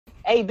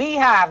Hey,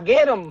 Beehive,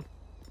 get him.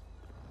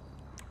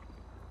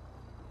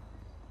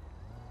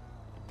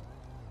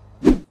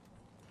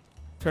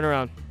 Turn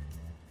around.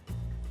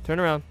 Turn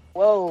around.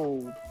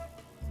 Whoa.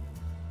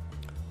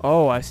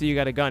 Oh, I see you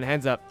got a gun.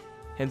 Hands up.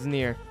 Hands in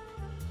the air.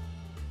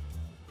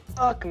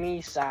 Fuck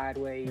me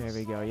sideways. There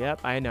we go.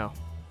 Yep, I know.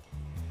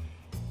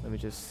 Let me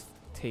just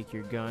take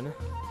your gun.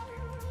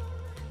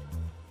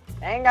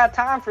 I ain't got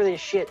time for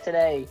this shit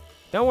today.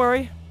 Don't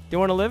worry. Do you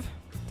want to live?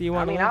 Do you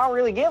want to live? I don't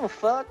really give a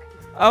fuck.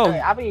 Oh.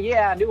 I mean,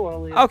 yeah, I do want to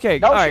live. Okay,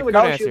 don't alright, shoot me, good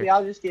don't answer. shoot me,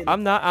 I'll just get it.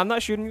 I'm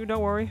not shooting you,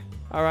 don't worry.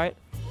 Alright.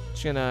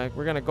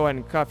 We're gonna go ahead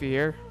and cuff you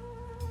here.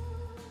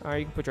 Alright,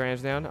 you can put your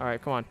hands down.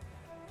 Alright, come on.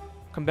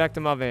 Come back to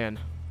my van.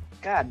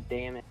 God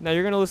damn it. Now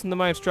you're gonna listen to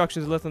my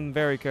instructions, listen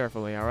very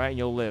carefully, alright? And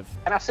you'll live.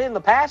 Can I sit in the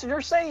passenger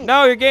seat?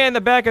 No, you're getting in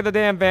the back of the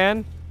damn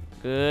van.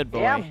 Good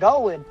boy. Yeah, I'm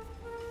going.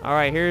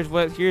 Alright, here's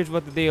what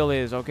the deal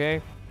is,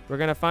 okay? We're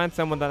gonna find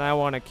someone that I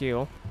wanna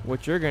kill.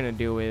 What you're gonna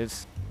do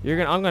is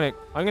I'm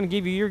gonna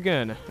give you your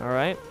gun,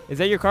 alright? Is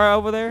that your car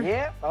over there?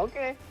 Yeah,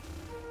 okay.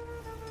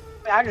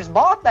 I just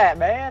bought that,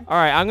 man.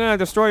 Alright, I'm gonna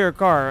destroy your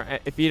car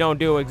if you don't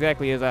do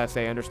exactly as I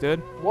say, understood?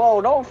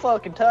 Whoa, don't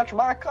fucking touch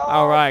my car.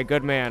 Alright,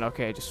 good man.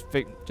 Okay,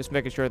 just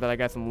making sure that I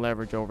got some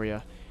leverage over you.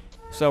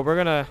 So we're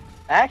gonna...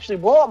 Actually,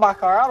 blow up my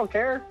car, I don't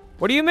care.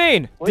 What do you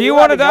mean? Well, do you you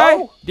want to gotta die?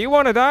 go. Do you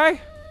want to die?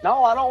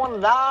 No, I don't want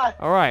to die.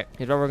 Alright,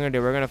 here's what we're gonna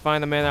do. We're gonna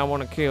find the man I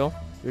want to kill.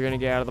 You're gonna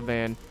get out of the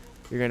van.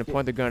 You're gonna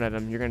point the gun at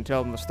him. You're gonna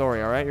tell him a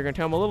story, alright? You're gonna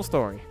tell him a little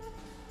story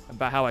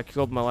about how I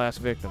killed my last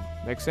victim.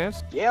 Make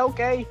sense? Yeah,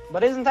 okay.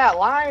 But isn't that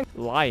lying?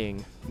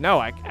 Lying. No,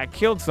 I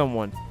killed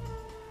someone.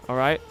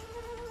 Alright?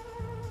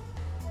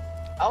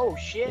 Oh,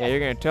 shit. Yeah, you're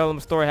gonna tell them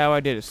a story how I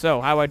did it. So,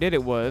 how I did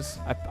it was,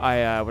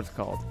 what's it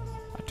called?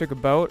 I took a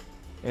boat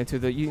into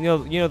the, you know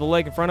the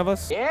lake in front of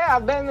us? Yeah,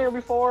 I've been there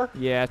before.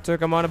 Yeah, I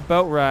took him on a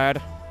boat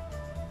ride.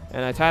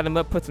 And I tied him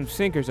up, put some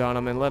sinkers on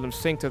him, and let him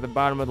sink to the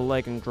bottom of the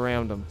lake and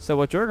drowned him. So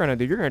what you're gonna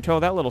do, you're gonna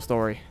tell that little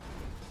story.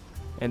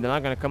 And then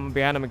I'm gonna come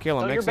behind him and kill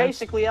him. So Make you're sense?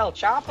 basically El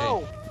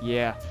Chapo. Hey.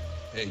 Yeah.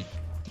 Hey.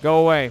 Go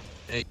away.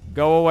 Hey.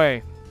 Go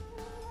away.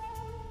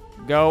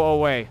 Go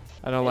away.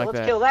 I don't Hey, like let's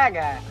that. kill that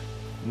guy.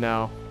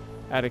 No.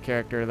 Out of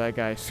character, that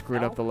guy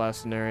screwed No? up the last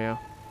scenario.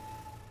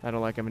 I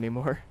don't like him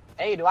anymore.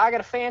 Hey, do I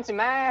got a fancy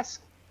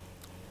mask?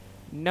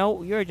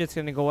 No, you're just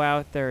gonna go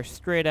out there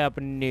straight up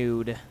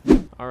nude.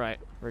 Alright,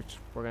 we're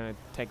gonna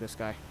take this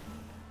guy.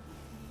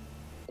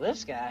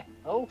 This guy?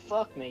 Oh,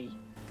 fuck me.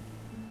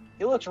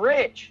 He looks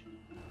rich.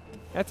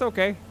 That's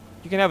okay.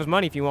 You can have his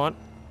money if you want.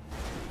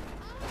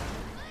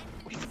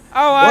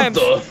 Oh,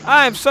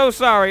 I am so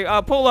sorry.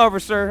 Pull over,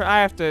 sir.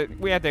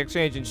 We have to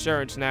exchange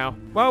insurance now.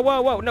 Whoa,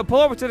 whoa, whoa. No,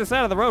 pull over to the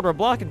side of the road. We're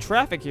blocking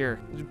traffic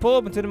here. Just pull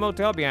up into the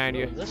motel behind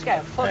you. This guy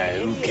a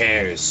fucking Who idiot.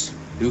 cares?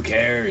 Who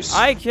cares?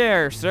 I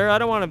care, sir. I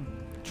don't want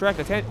to attract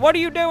attention. What are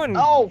you doing?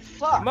 Oh,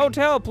 fuck.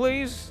 Motel,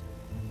 please.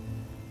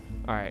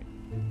 Alright.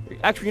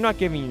 Actually, you're not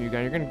giving him your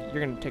gun.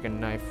 You're gonna take a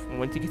knife. And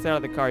once he gets out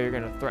of the car, you're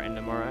gonna threaten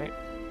him, alright?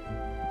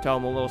 Tell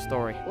him a little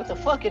story. With a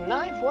fucking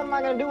knife? What am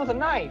I gonna do with a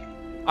knife?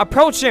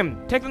 Approach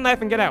him! Take the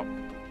knife and get out.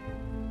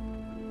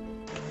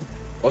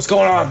 What's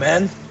going on,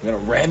 man? You gonna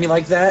ram me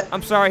like that?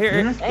 I'm sorry.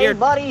 Here, Hey, here.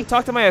 buddy.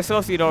 Talk to my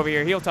associate over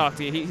here. He'll talk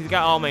to you. He's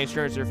got all my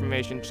insurance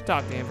information. Just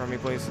talk to him for me,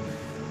 please.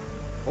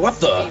 What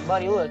the? Hey,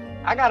 buddy, look.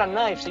 I got a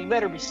knife, so you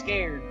better be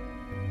scared.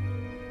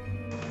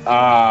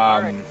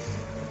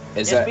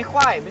 Is Just that? be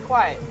quiet, be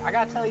quiet. I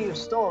gotta tell you a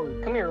story.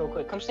 Come here real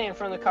quick. Come stand in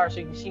front of the car so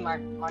you can see my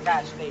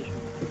guy's face.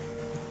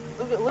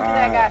 Look at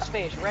that guy's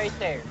face right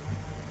there.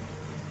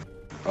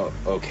 Oh,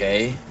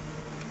 okay.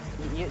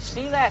 You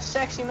see that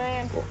sexy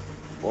man?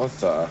 What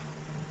the?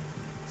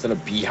 Is that a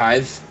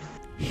beehive?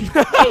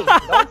 Hey,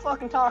 don't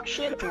fucking talk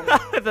shit to him.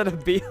 Is that a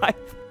beehive?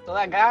 So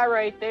that guy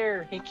right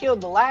there, he killed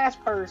the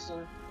last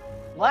person.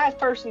 The last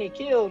person he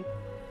killed,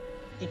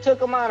 he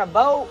took him on a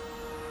boat,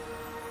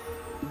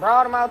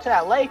 brought him out to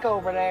that lake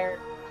over there,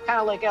 kind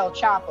of like El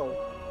Chapo.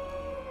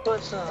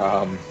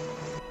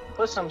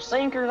 Put some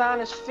sinkers on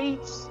his feet,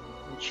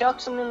 and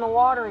chucks him in the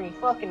water, and he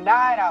fucking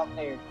died out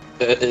there.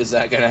 Is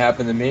that gonna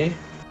happen to me?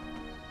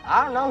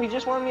 I don't know, he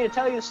just wanted me to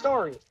tell you the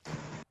story.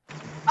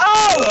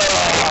 Oh!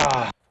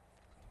 Ah!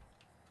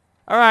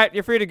 Alright,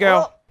 you're free to go.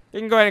 Well, You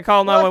can go ahead and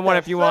call 911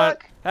 if you want.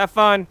 fuck? Have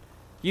fun.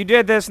 You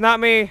did this, not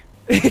me.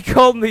 He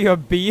called me a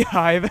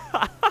beehive.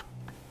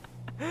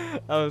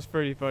 That was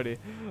pretty funny.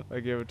 I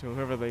give it to him,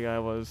 whoever the guy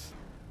was.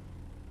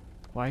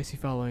 Why is he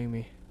following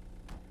me?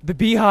 The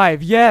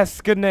Beehive,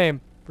 yes! Good name.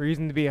 We're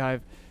using the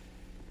Beehive.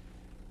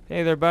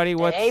 Hey there, buddy.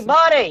 Hey,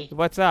 buddy!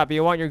 What's up?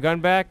 You want your gun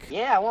back?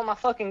 Yeah, I want my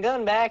fucking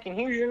gun back, and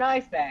here's your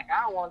knife back.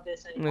 I don't want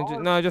this anymore.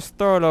 No, just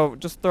throw it over.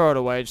 Just throw it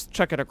away. Just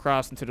chuck it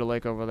across into the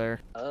lake over there.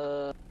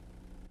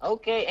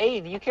 Okay. Hey,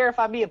 do you care if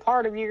I be a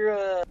part of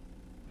your,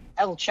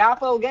 El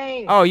Chapo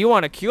gang? Oh, you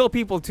want to kill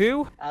people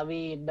too? I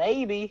mean,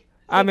 maybe.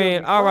 I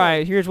mean, all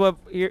right. Here's what.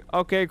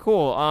 Okay,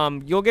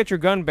 cool. You'll get your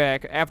gun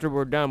back after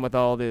we're done with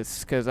all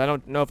this, cause I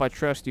don't know if I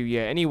trust you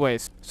yet.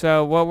 Anyways,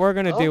 so what we're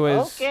gonna do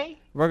is Okay.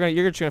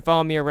 you're just gonna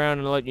follow me around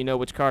and let you know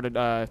which car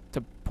to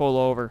pull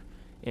over,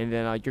 and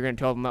then you're gonna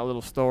tell them that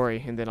little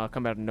story, and then I'll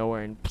come out of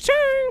nowhere and.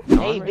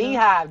 Hey,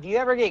 Beehive, do you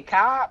ever get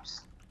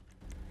cops?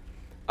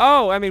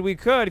 Oh, I mean, we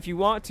could if you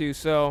want to.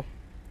 So,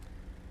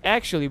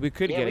 actually, we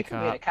could get a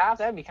cop. Get a cop.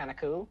 That'd be kind of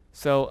cool.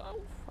 So,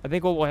 I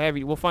think what we'll have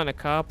we'll find a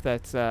cop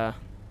that's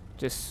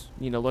just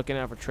looking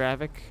out for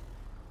traffic.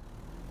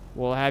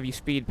 We'll have you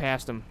speed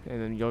past him,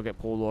 and then you'll get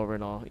pulled over,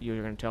 and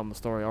you're gonna tell him the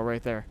story. All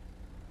right there.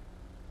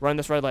 Run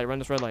this red light. Run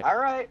this red light. All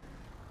right.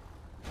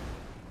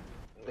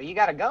 Well, you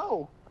gotta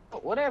go.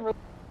 Whatever.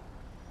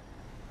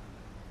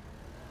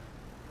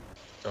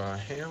 The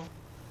hell?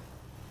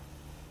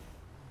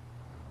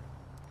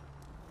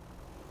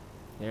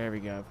 There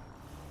we go.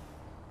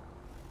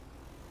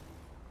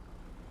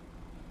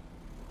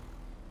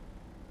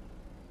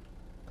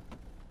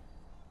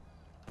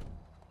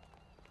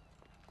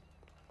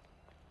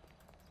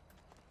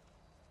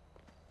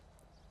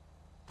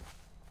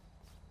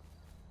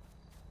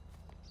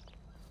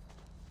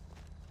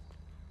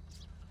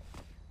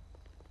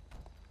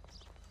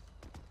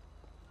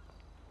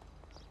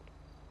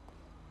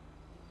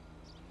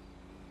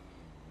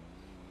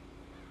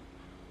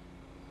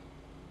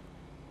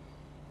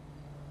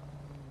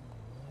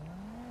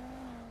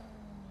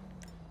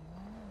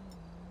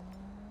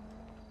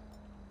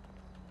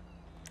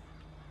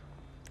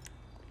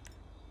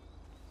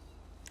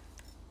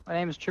 My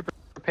name is Trooper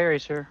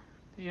Perry, sir.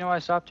 Do you know why I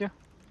stopped you?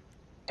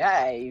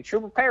 Hey,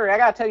 Trooper Perry, I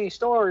gotta tell you a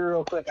story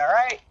real quick,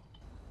 alright?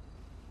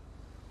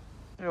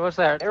 Hey, what's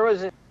that?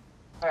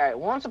 Alright,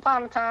 once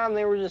upon a time,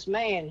 there was this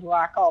man who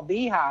I call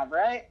Beehive,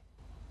 right?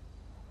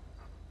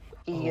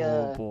 He,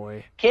 oh,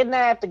 boy.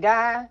 Kidnapped a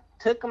guy,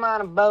 took him on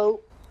a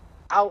boat,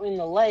 out in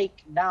the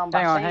lake, down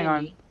by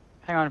Sandy.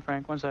 Hang on,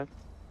 Frank, one sec.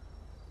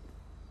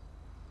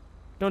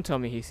 Don't tell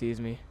me he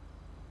sees me.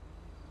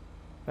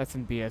 That's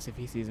some BS if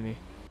he sees me.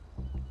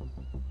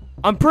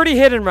 I'm pretty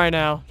hidden right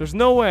now. There's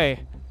no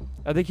way.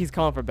 I think he's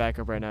calling for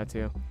backup right now,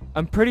 too.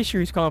 I'm pretty sure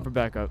he's calling for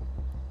backup.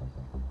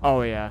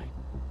 Oh, yeah.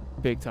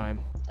 Big time.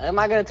 Am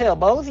I gonna tell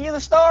both of you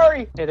the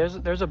story? Hey,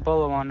 there's a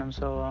bolo on him,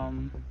 so, I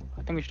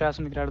think we should ask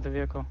him to get out of the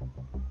vehicle.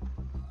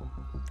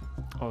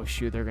 Oh,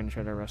 shoot. They're gonna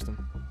try to arrest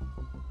him.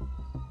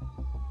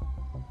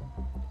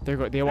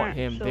 They want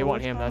him. So they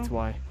want him. That's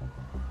why.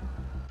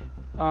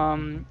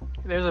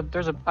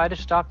 I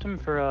just stopped him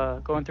for,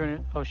 going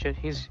through oh, shit,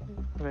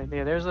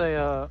 yeah, there's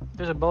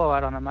a bolo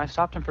out on him. I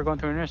stopped him for going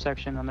through an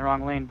intersection on the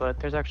wrong lane, but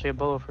there's actually a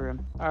bolo for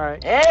him. All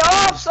right. Hey,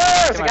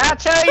 officers! I gotta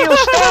tell you a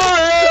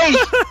story!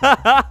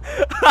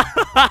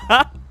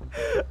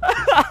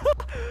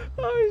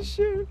 Oh,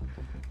 shoot.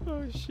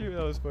 Oh, shoot.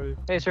 That was funny.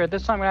 Hey, sir, at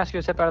this time I'm gonna ask you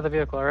to step out of the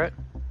vehicle, all right?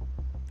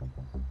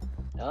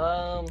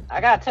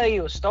 I gotta tell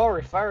you a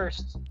story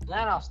first,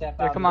 then I'll step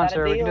out. Hey, come on,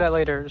 sir. We can do that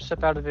later. Just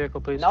step out of the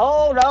vehicle, please.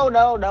 No.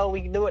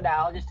 We can do it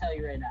now. I'll just tell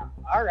you right now.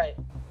 All right.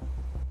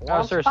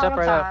 Oh, sir, step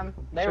right out.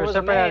 Sir,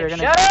 step right out. You're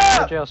gonna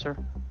go to jail, sir.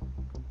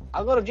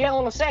 I'll go to jail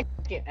in a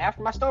second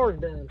after my story's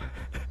done.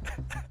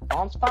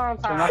 Once upon a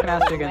time, I'm not gonna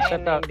ask you again.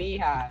 Step out.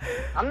 Beehive.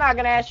 I'm not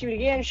gonna ask you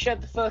again. Shut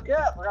the fuck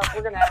up.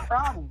 We're gonna have a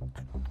problem.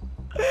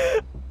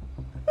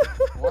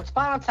 Once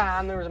upon a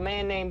time, there was a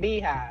man named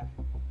Beehive.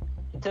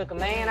 He took a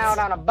man out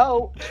on a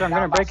boat. Sir, I'm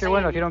gonna break your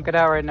window if you don't get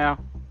out right now.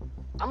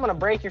 I'm gonna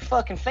break your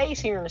fucking face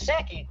here in a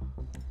second.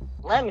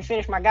 Let me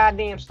finish my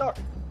goddamn story.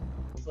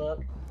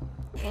 Fuck.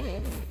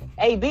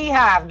 Hey,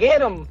 Beehive,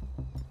 get him!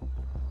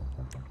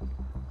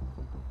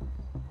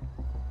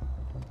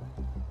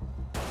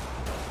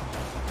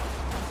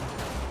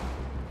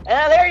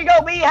 There you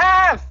go,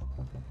 Beehive!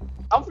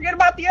 Don't forget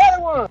about the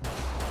other one!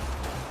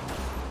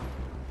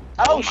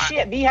 Oh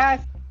shit,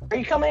 Beehive! Are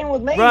you coming in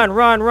with me? Run!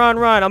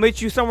 I'll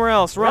meet you somewhere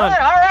else. Run!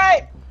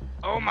 Alright!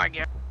 Oh my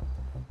god.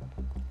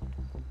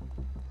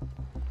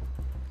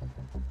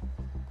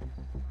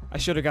 I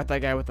should have got that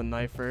guy with the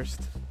knife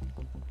first.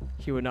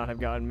 He would not have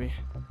gotten me.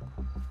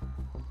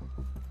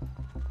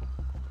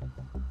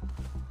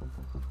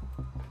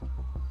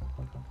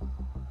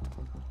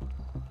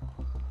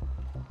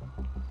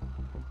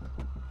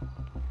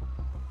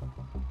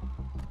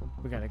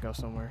 We gotta go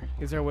somewhere.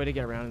 Is there a way to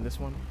get around in this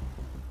one?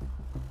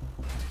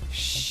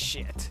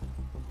 Shit.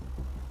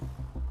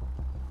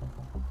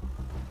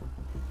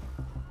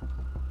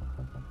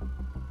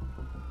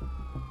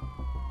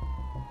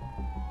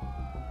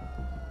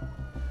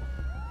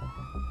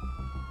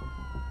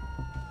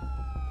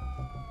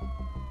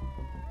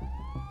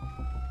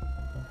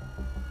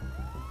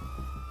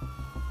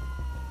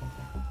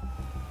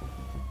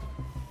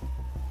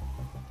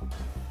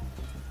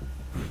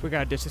 We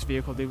gotta ditch this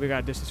vehicle, dude. We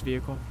gotta ditch this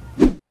vehicle.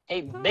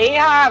 Hey,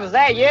 Beehive, is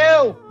that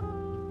you?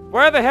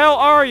 Where the hell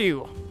are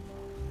you?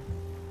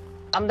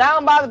 I'm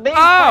down by the beach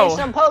playing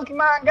some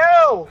Pokemon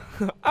Go.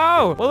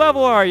 Oh, what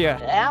level are you?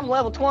 Yeah, I'm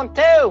level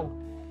 22.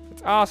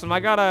 It's awesome. I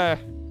got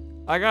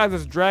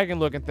this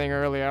dragon-looking thing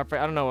earlier. I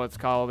don't know what it's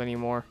called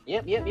anymore.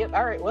 Yep.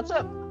 All right, what's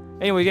up?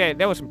 Anyway, yeah,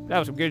 that was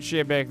some good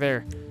shit back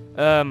there.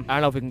 I don't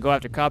know if we can go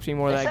after cops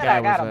anymore. They That said guy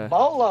I got was a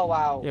bolo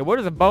out. Yeah, what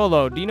is a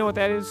bolo? Do you know what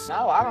that is?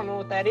 No, I don't know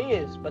what that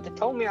is, but they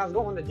told me I was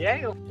going to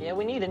jail. Yeah,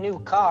 we need a new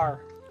car.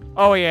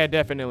 Oh yeah,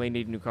 definitely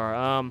need a new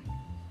car.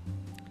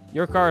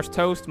 Your car's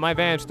toast. My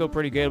van's still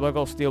pretty good. We'll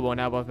go steal one.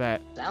 How about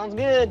that? Sounds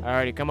good.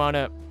 Alrighty, come on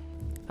up.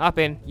 Hop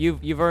in.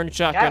 You've earned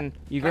shotgun.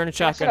 You've earned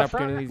shotgun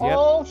opportunities. Yep.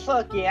 Oh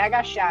fuck yeah, I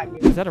got shotgun.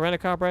 Is that a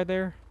rent-a-cop right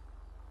there?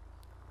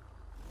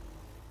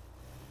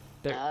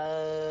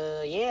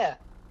 Yeah.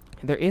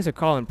 There is a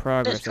call in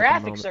progress. It's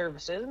traffic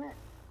service, isn't it?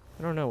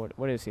 I don't know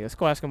what is he. Let's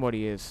go ask him what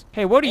he is.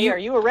 Hey, what do you? Are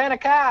you a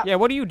rent-a-cop? Yeah,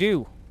 what do you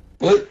do?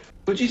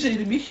 What'd you say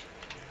to me?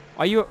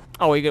 Are you?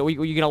 Oh,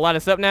 you gonna light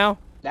us up now?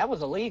 That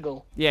was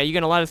illegal. Yeah, you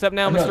gonna light us up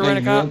now, I'm Mr. not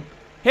Rent-a-cop?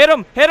 Hit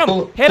him! Hit him!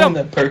 Hit him!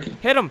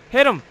 Hit him!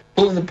 Hit him!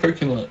 Pull in the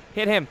parking lot.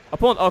 Hit him! I'm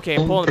pulling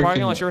the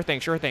parking lot. Sure thing.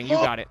 Sure thing. You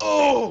got it.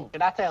 Oh!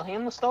 Did I tell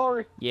him the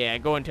story? Yeah,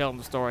 go and tell him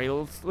the story.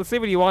 Let's see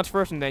what he wants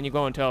first, and then you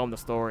go and tell him the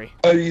story.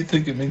 How do you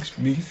think it makes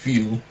me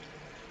feel?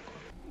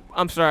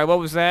 I'm sorry. What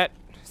was that?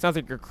 Sounds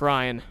like you're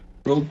crying.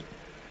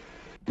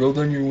 Roll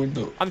down your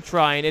window. I'm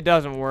trying. It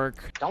doesn't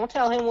work. Don't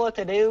tell him what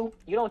to do.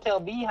 You don't tell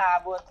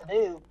Beehive what to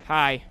do.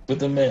 Hi.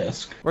 With a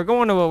mask. We're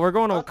going to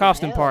a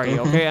costume party,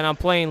 hell? okay? And I'm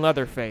playing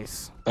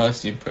Leatherface.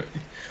 Costume party.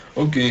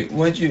 Okay,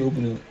 why'd you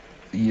open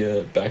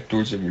the back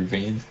doors of your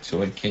van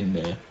so I can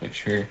make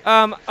sure?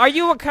 Are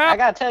you a cop? I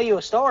gotta tell you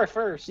a story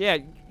first. Yeah,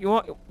 you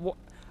want?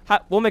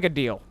 We'll make a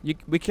deal.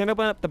 We can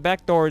open up the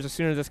back doors as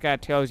soon as this guy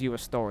tells you a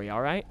story.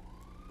 All right?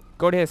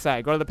 Go to his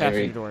side. Go to the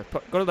passenger door.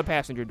 Go to the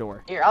passenger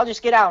door. Here, I'll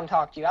just get out and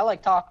talk to you. I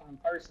like talking in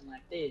person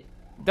like this.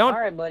 Don't. All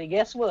right, buddy.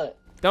 Guess what?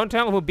 Don't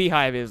tell him who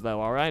Beehive is, though.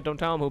 All right? Don't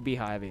tell him who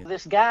Beehive is.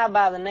 This guy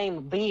by the name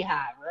of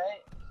Beehive,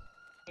 right?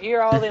 You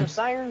hear all them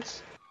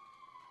sirens?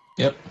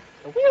 Yep.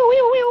 Whew,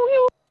 whew, whew,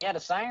 whew. Yeah, the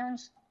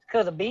sirens.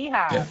 Because of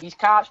Beehive. Yeah. These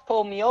cops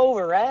pulled me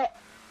over, right?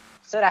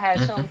 Said I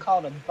had something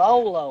called a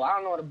bolo. I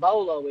don't know what a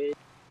bolo is.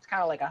 It's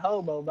kind of like a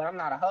hobo, but I'm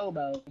not a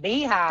hobo.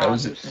 Beehive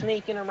was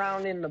sneaking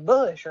around in the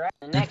bush, right?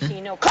 The next thing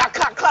you know, clack,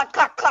 clack, clack,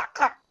 clack, clack,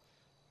 clack.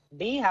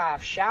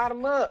 Beehive shot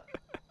him up.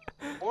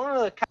 One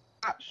of the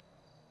cops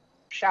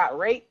shot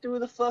right through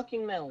the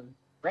fucking melon.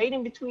 Right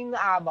in between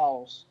the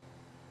eyeballs.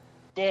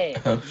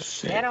 Dead. Oh,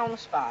 shit. Dead on the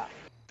spot.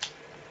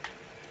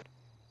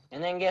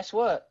 And then guess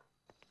what?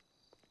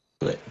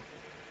 What?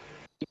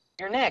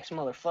 You're next,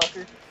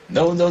 motherfucker.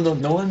 No,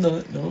 I'm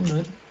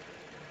not.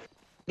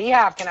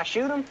 Beehive, can I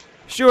shoot him?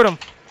 Shoot him.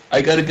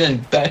 I got a gun.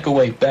 Back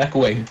away.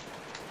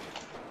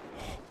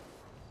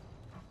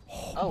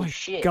 Oh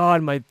shit.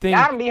 God, my thing.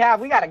 Got him, Beehive.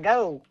 We gotta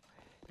go.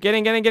 Get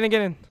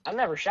in. I've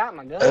never shot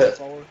my gun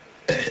before.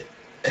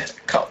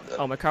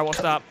 Oh, my car won't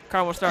stop.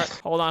 Car won't start.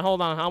 Hold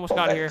on. I almost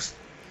got it here.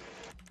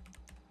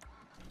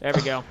 There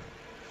we go.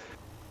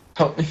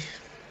 Help me.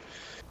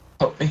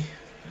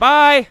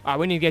 Bye. Alright,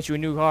 we need to get you a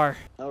new car.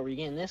 Oh, are we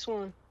getting this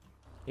one?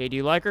 Hey, do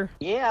you like her?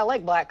 Yeah, I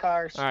like black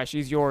cars. Alright,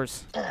 she's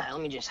yours.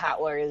 Let me just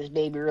hot wire this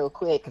baby real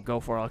quick.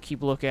 Go for it. I'll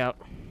keep a lookout.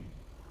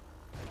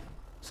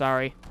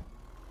 Sorry.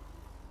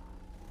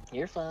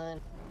 You're fine.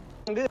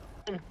 I'm good.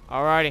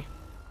 Alrighty.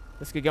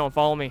 Let's get going.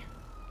 Follow me.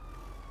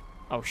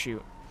 Oh,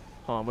 shoot.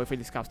 Hold on. Wait for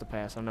these cops to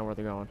pass. I don't know where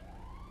they're going.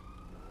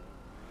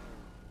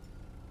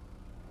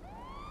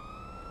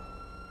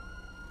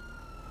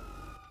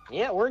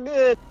 Yeah, we're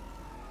good.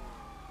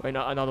 Wait,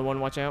 no, another one.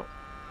 Watch out.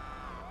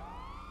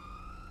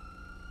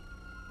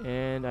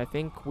 And I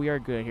think we are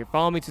good here.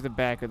 Follow me to the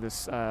back of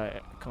this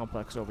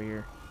complex over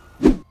here.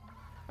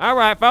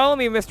 Alright, follow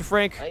me, Mr.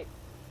 Frank.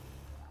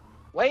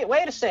 Wait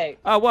a sec.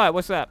 Oh, what?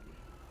 What's that?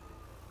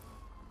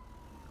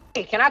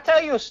 Hey, can I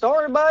tell you a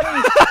story, buddy?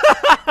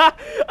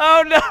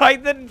 Oh, no, I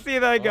didn't see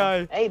that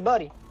guy. Hey,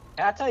 buddy.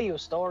 Can I tell you a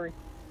story?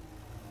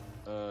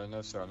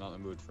 No, sir. I'm not in the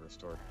mood for a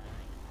story.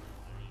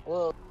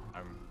 Well,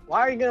 why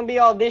are you going to be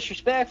all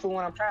disrespectful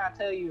when I'm trying to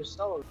tell you a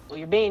story? Well,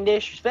 you're being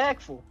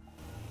disrespectful.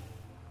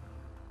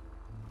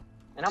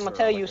 And I'm going to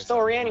tell you a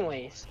story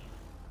anyways.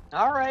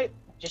 All right.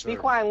 Just be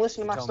quiet and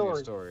listen to my Tell story.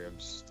 me a story. I'm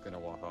just going to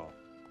walk off.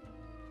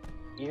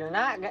 You're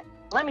not...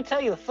 Let me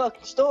tell you the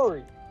fucking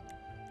story.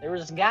 There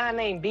was this guy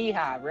named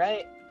Beehive,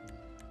 right?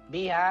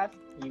 Beehive,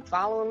 you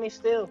following me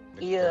still?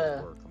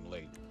 Work. I'm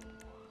late.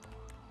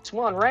 This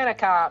one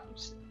rent-a-cop.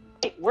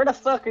 Hey, where the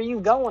fuck are you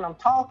going? I'm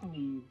talking to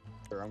you.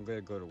 Sir, I'm going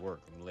to go to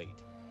work. I'm late.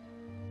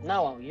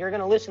 No, you're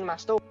going to listen to my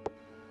story.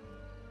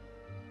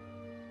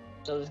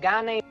 So this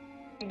guy named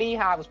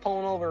Beehive was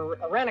pulling over.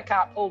 A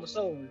rent-a-cop pulled us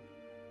over.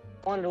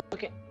 Wanted to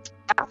look at...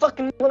 I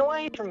fucking went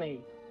away from me.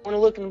 Wanted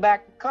to look in the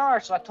back of the car,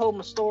 so I told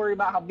him a story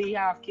about how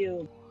Beehive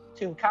killed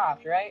 2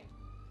 cops, right?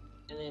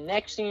 And then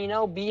next thing you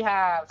know,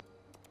 Beehive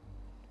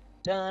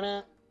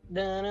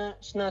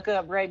snuck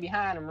up right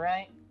behind him,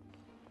 right?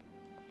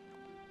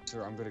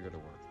 Sir, I'm going to go to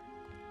work.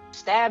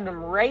 Stabbed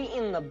him right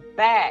in the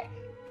back.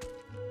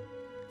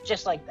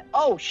 Just like that.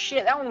 Oh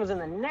shit, that one was in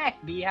the neck,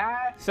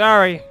 Beehive.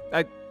 Sorry.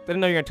 I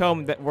didn't know you were going to tell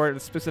him that where the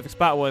specific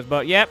spot was,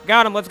 but yep,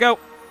 got him. Let's go.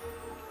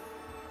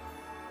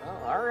 Oh,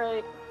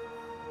 alright.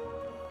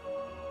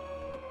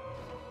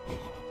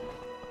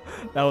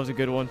 That was a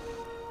good one.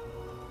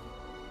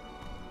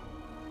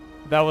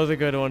 That was a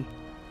good one.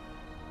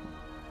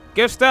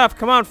 Good stuff.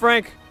 Come on,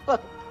 Frank.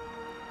 Look,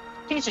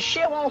 piece of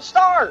shit won't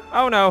start.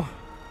 Oh, no.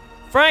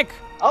 Frank.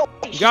 Oh,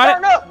 You got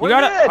it? Up. You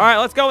got it? All right,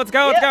 let's go.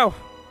 Yep.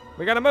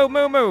 We got to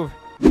move.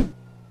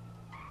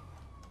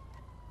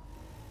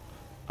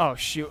 Oh,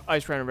 shoot. I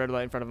just ran a red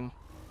light in front of him.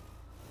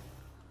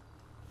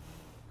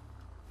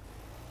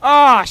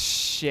 Oh,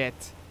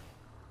 shit.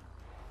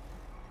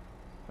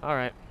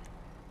 Alright.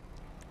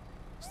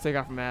 Let's take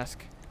off our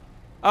mask.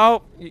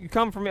 Oh, you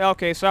come from me.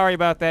 Okay, sorry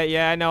about that.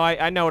 Yeah, I know.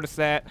 I noticed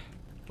that.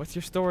 What's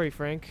your story,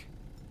 Frank?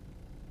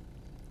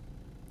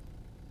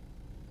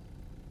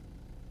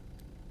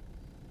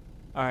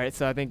 Alright,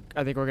 so I think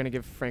we're gonna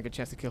give Frank a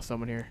chance to kill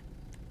someone here.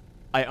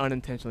 I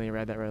unintentionally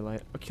read that red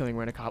light. Oh, killing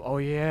ran a cop. Oh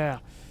yeah.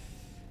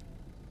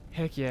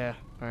 Heck yeah.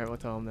 Alright, we'll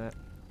tell him that.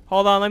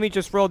 Hold on, let me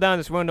just roll down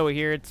this window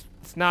here. It's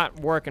not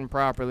working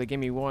properly. Give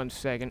me 1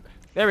 second.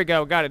 There we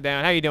go, got it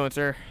down. How you doing,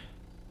 sir?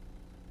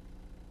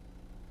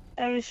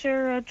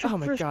 Sir, Oh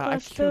my first God, I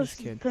class killed this toast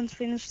to kid.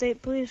 Pennsylvania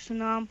State Police, and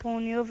now I'm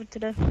pulling you over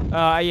today.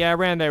 Yeah, I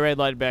ran that red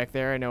light back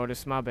there. I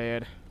noticed. My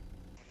bad.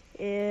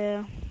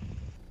 Yeah.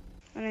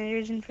 Any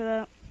reason for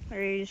that?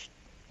 Or you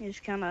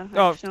just kind of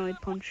Oh. accidentally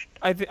punched?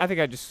 I think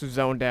I just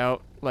zoned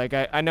out. Like,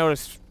 I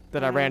noticed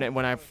that I ran it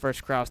when I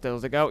first crossed it. I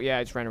was like, oh, yeah,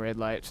 I just ran a red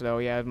light. So,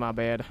 yeah, my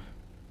bad.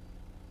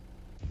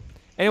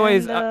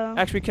 Anyways, And,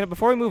 actually,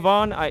 before we move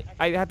on, I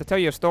have to tell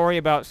you a story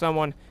about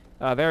someone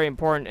very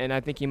important, and I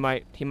think he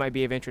might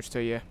be of interest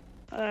to you.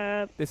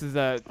 This is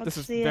what's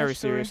the, very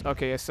story? serious.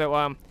 Okay,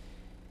 so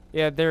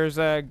yeah, there's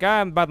a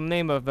guy by the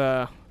name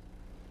of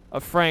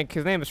Frank.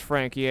 His name is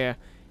Frank, yeah,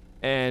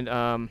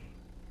 and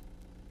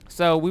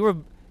so we were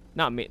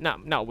not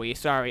we.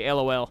 Sorry,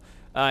 LOL.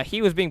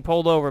 He was being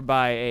pulled over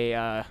by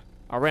a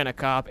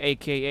rent-a-cop,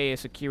 aka a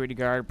security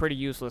guard. Pretty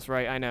useless,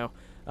 right? I know.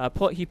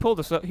 He pulled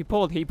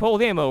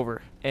him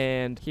over,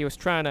 and he was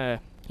trying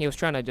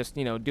to just,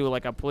 you know, do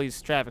like a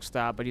police traffic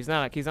stop, but he's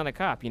not a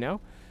cop, you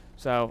know.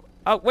 So,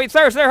 oh wait,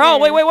 sir,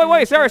 hold,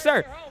 wait,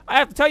 sir, I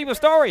have to tell you a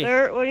story.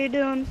 Sir, what are you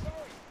doing?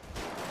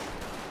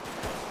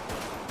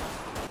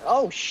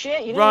 Oh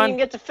shit, you didn't Run. even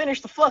get to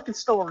finish the fucking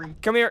story.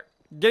 Come here,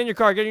 get in your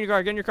car, and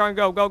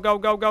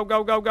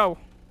go.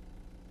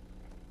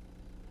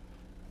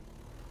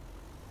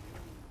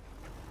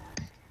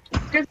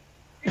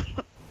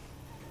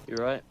 You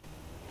right?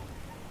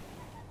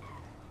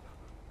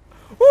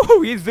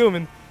 Woohoo, he's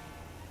zooming.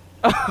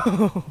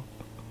 Oh.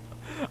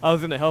 I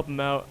was gonna help him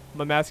out.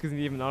 My mask isn't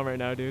even on right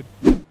now, dude.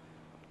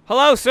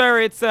 Hello, sir.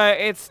 It's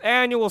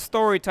annual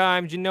story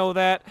time. Did you know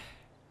that?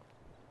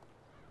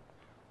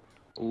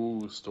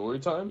 Ooh, story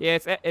time? Yeah,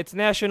 it's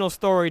National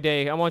Story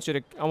Day. I want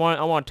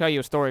to tell you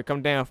a story.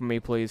 Come down for me,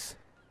 please.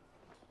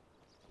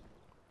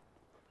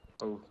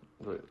 Oh,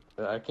 wait,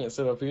 I can't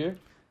sit up here?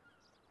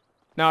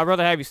 No, I'd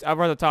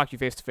rather talk to you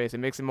face to face. It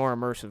makes it more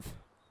immersive.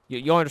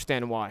 You'll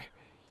understand why.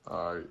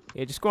 Alright.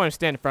 Yeah, just go ahead and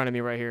stand in front of me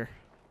right here.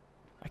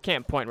 I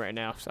can't point right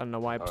now, so I don't know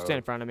why. But stand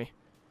in front of me.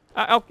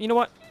 Oh, you know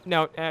what?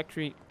 No,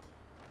 actually,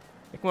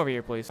 come over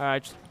here, please. All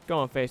right, just go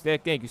on face.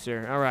 Thank you,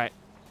 sir. All right.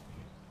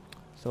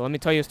 So let me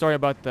tell you a story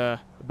about a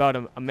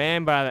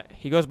man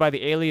he goes by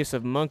the alias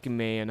of Monkey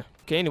Man.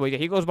 Okay, anyway,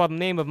 he goes by the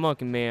name of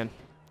Monkey Man,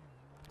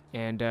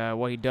 and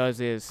what he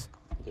does is,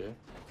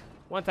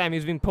 one time he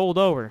was being pulled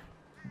over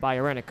by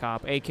a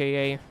rent-a-cop,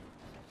 aka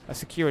a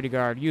security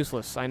guard.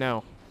 Useless, I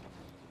know.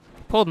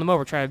 Pulled him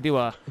over, trying to do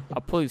a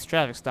police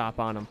traffic stop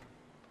on him.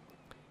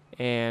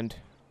 And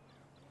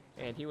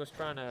he was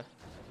trying to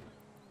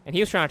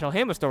tell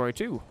him a story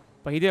too,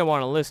 but he didn't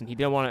want to listen. He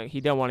didn't want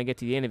to get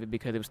to the end of it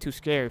because it was too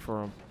scary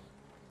for him.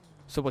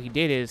 So what he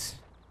did is,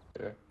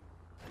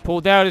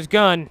 pulled out his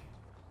gun,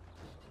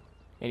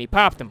 and he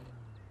popped him,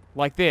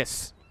 like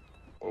this.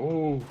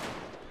 Oh.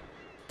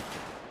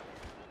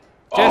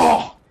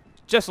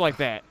 Just like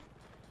that.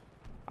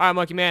 All right,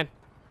 Monkey Man.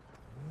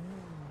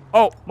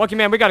 Oh, Monkey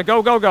Man, we gotta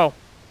go.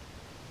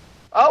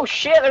 Oh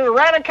shit, there's a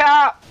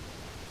rent-a-cop!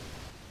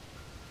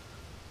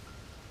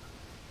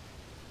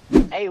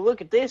 Hey,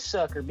 look at this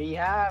sucker,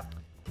 Beehive.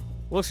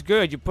 Looks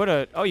good. You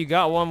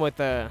got one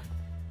with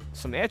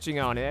some etching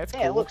on it. That's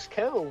cool. Yeah, it looks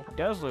cool. It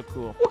does look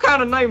cool. What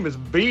kind of name is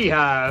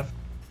Beehive?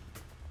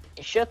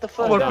 Shut the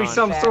fuck up. Would it be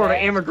some fat sort of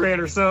ass.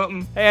 immigrant or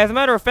something? Hey, as a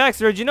matter of fact,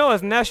 sir, did you know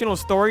it's National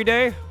Story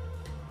Day?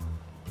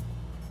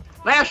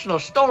 National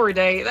Story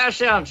Day? That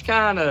sounds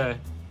kind of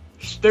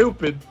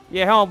stupid.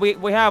 Yeah, hold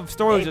on. We have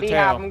stories Hey, to Beehive,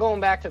 tell. I'm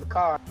going back to the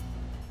car.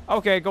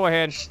 Okay, go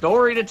ahead.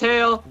 Story to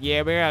tell?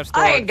 Yeah, we have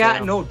stories I ain't to got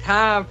tell. no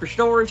time for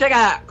stories. I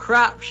got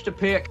crops to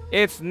pick.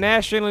 It's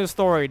National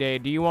Story Day.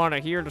 Do you want to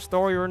hear the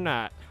story or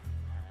not?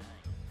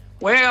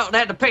 Well,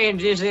 that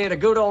depends. Is it a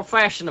good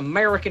old-fashioned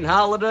American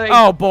holiday?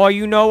 Oh, boy,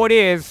 you know it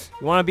is.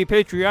 You want to be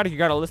patriotic, you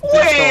got to listen to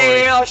the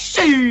story. Well,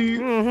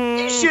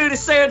 shoot. You should have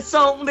said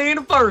something in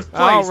the first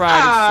place.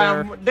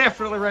 Alrighty, I'm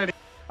definitely ready.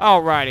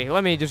 Alrighty,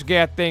 let me just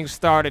get things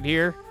started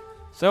here.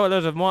 So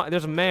there's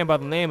a man by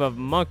the name of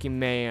Monkey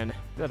Man.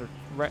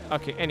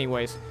 Okay,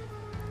 anyways.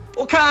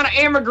 What kind of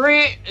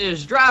immigrant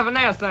is driving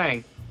that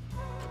thing?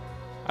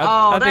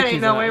 I that think ain't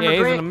he's no Yeah, he's an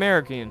immigrant.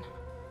 American.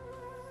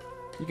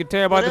 You can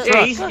tell by the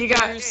Yeah, truck. you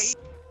got.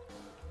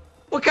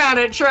 What kind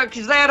of truck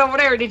is that over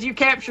there? Did you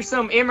capture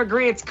some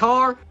immigrant's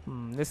car?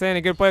 This ain't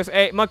a good place.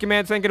 Hey, Monkey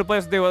Man, this ain't a good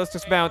place to do it. Let's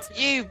just bounce.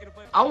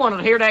 I wanted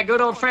to hear that good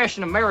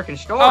old-fashioned American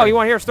story. Oh, you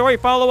want to hear a story?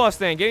 Follow us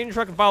then. Get in your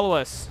truck and follow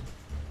us.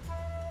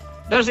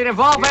 Does it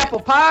involve apple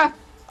pie?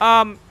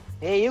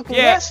 Yeah, you can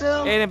Yeah, get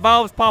some. it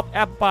involves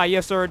apple pie.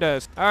 Yes, sir, it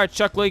does. All right,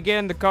 Chuck Lee, get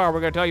in the car. We're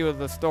gonna tell you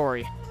the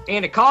story.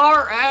 In the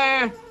car?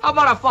 How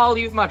about I follow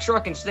you with my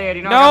truck instead?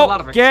 You know, I got a lot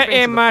of No, get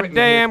expensive in my equipment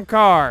here. damn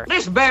car.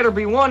 This better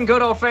be one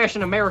good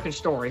old-fashioned American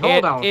story.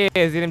 Hold on. It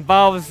is. It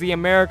involves the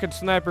American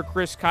sniper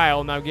Chris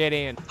Kyle. Now get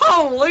in.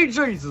 Holy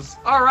Jesus!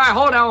 All right,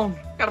 hold on.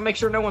 Gotta make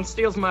sure no one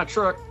steals my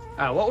truck.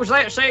 What was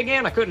that? Say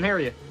again? I couldn't hear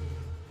you.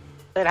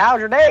 Said, how's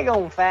your day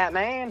going, fat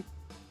man?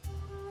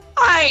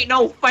 I ain't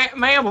no fat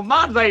man, but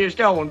my day is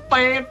going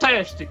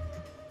fantastic.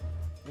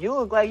 You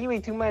look like you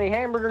eat too many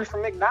hamburgers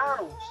from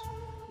McDonald's.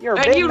 You're a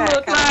And Big you Mac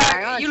look kind of guy,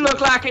 like aren't you look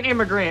like an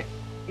immigrant.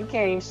 You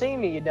can't even see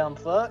me, you dumb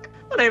fuck.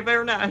 Well, that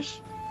very nice.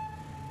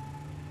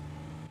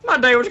 My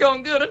day was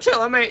going good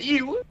until I met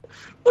you.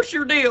 What's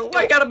your deal?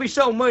 Why you gotta be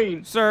so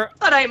mean? Sir,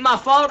 That ain't my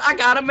fault. I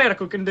got a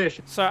medical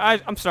condition. sir,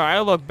 I'm sorry. I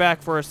look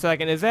back for a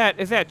second. Is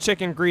that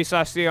chicken grease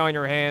I see on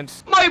your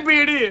hands? Maybe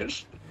it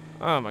is.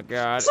 Oh my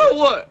God. So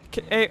what?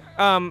 Hey,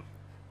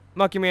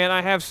 Monkey Man,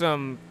 I have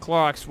some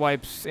Clorox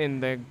wipes in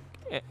the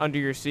under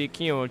your seat.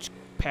 Can you just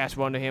pass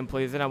one to him,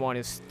 please? I don't want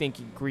his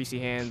stinky, greasy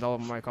hands all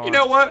over my car. You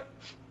know what?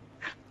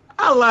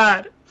 I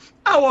lied.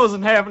 I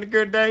wasn't having a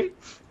good day.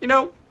 You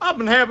know, I've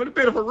been having a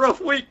bit of a rough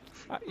week.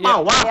 My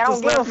wife Hey, I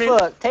don't just give a left me.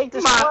 fuck. Take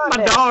this My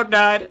wipe. dog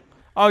died.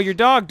 Oh, your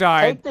dog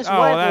died. Take this oh,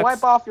 wipe and that's...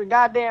 wipe off your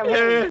goddamn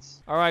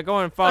hands. All right, go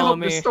and I follow hope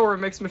me. this story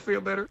makes me feel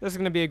better. This is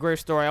gonna be a great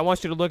story. I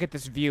want you to look at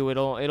this view.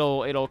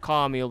 It'll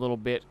calm me a little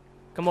bit.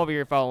 Come over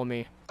here, follow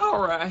me. All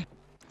right.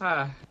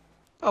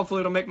 Hopefully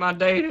it'll make my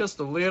day just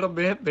a little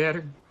bit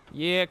better.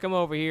 Yeah, come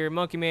over here,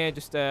 Monkey Man.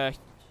 Just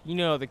you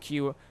know the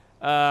cue.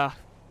 Fat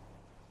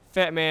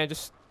Man,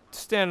 just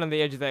stand on the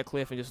edge of that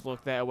cliff and just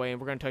look that way, and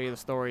we're gonna tell you the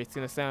story. It's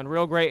gonna sound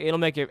real great. It'll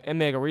make it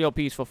real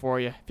peaceful for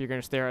you if you're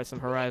gonna stare at some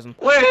horizon.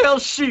 Well,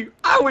 shoot.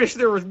 I wish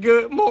there was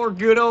more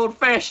good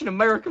old-fashioned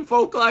American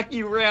folk like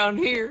you around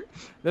here.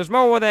 There's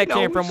more where that You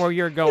know, came from where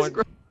you're going.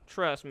 great.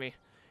 Trust me.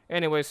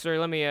 Anyway, sir,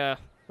 let me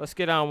let's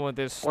get on with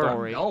this Where I'm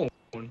story. going.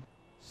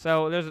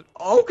 So there's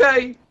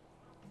Okay.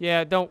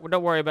 yeah, don't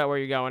worry about where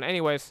you're going.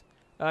 Anyways,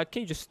 can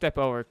you just step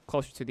over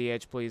closer to the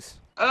edge, please?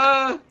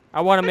 I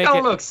I want to make don't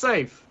it. look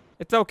safe.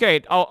 It's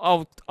okay.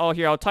 I'll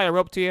tie a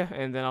rope to you,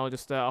 and then I'll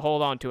just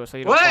hold on to it so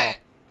you don't What?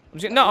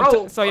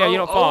 fall. So yeah, you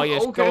don't fall.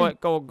 Yes, okay.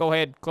 go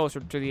ahead closer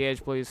to the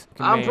edge, please.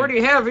 I'm Command.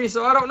 pretty heavy,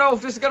 so I don't know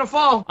if this is gonna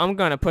fall. I'm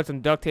gonna put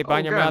some duct tape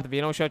on your God. mouth if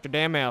you don't shut your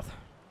damn mouth.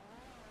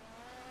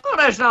 Oh,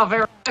 that's not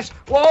very nice.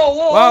 Whoa, whoa,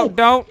 Whoa, whoa.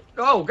 don't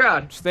Oh,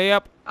 God. stay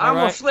up. I All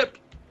almost right. slipped.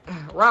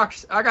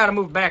 Rocks. I gotta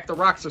move back. The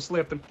rocks are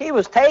slipping. He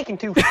was taking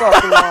too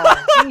fucking long.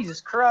 Jesus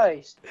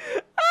Christ.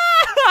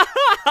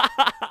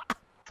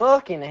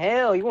 Fucking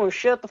hell, you wanna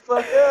shut the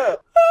fuck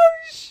up?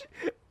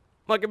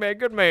 Monkey Man,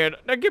 good man.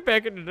 Now get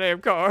back in the damn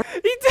car.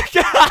 He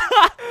took.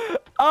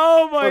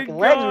 Oh my Fucking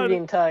legs are God.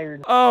 getting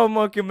tired. Oh,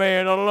 Monkey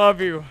Man, I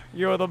love you.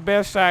 You're the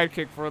best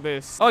sidekick for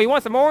this. Oh, you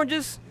want some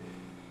oranges?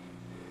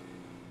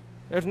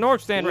 There's an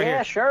orange stand right Yeah,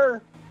 here.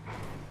 sure.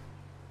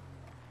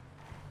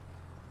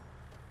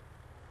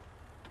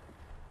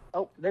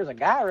 Oh, there's a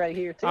guy right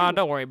here, too.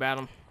 Don't worry about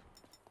him.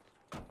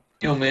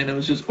 Yo, man, I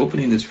was just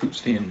opening this fruit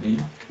stand,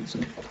 man.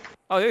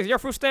 Oh, this is your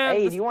fruit stand?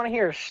 Hey, do you want to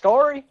hear a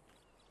story?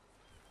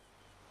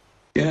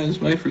 Yeah,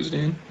 it's my fruit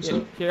stand. What's Yeah,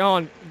 up? here, hold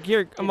on.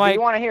 Here, Do Mike.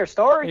 you want to hear a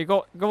story? Here,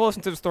 go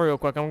listen to the story real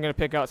quick. I'm gonna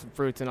pick out some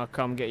fruits and I'll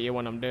come get you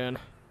when I'm done.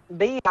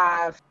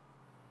 Beehive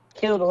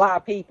killed a lot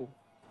of people.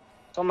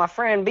 So my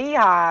friend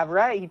Beehive,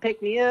 right, he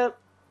picked me up,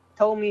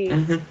 told me,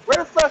 where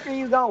the fuck are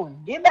you going?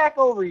 Get back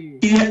over here.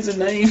 He has a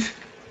knife.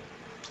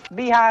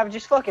 Beehive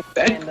just fucking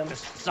Back. send him.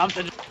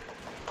 Something.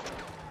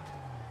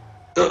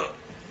 Ugh.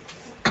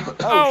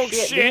 Oh,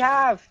 shit, shit.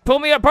 Beehive. Pull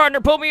me up,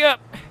 partner. Pull me up.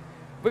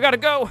 We gotta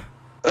go.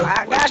 I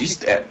Why'd got you you.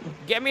 stab me?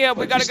 Get me up.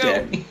 We Why'd you gotta go.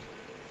 stab me?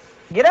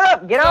 Get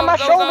up, get on Go, my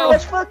go, shoulder, go.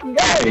 let's fucking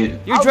go. Hey,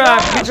 You I'll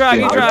drive. You drive.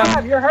 You I'll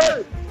drive. You're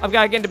hurt. I've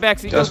gotta get in the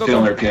backseat. that's Go,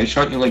 feeling go, okay. I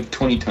shot you like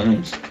 20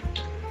 times. go.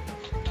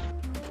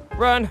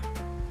 Run.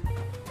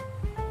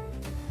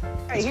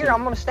 Hey, here,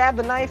 I'm gonna stab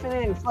the knife in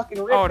it and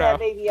fucking rip Oh, that no.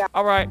 baby out.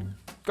 All right.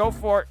 Go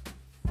for it.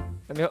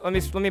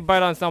 Let me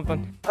bite on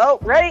something. Oh,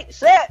 ready,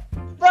 set,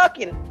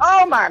 fucking,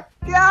 oh my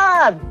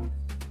God.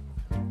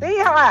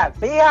 Beehive,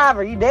 Beehive,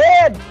 are you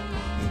dead?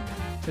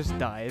 Just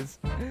dies.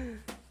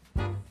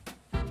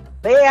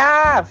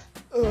 Beehive.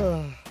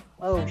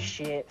 Oh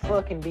shit,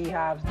 fucking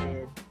Beehive's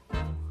dead.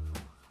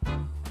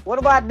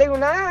 What do I do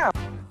now?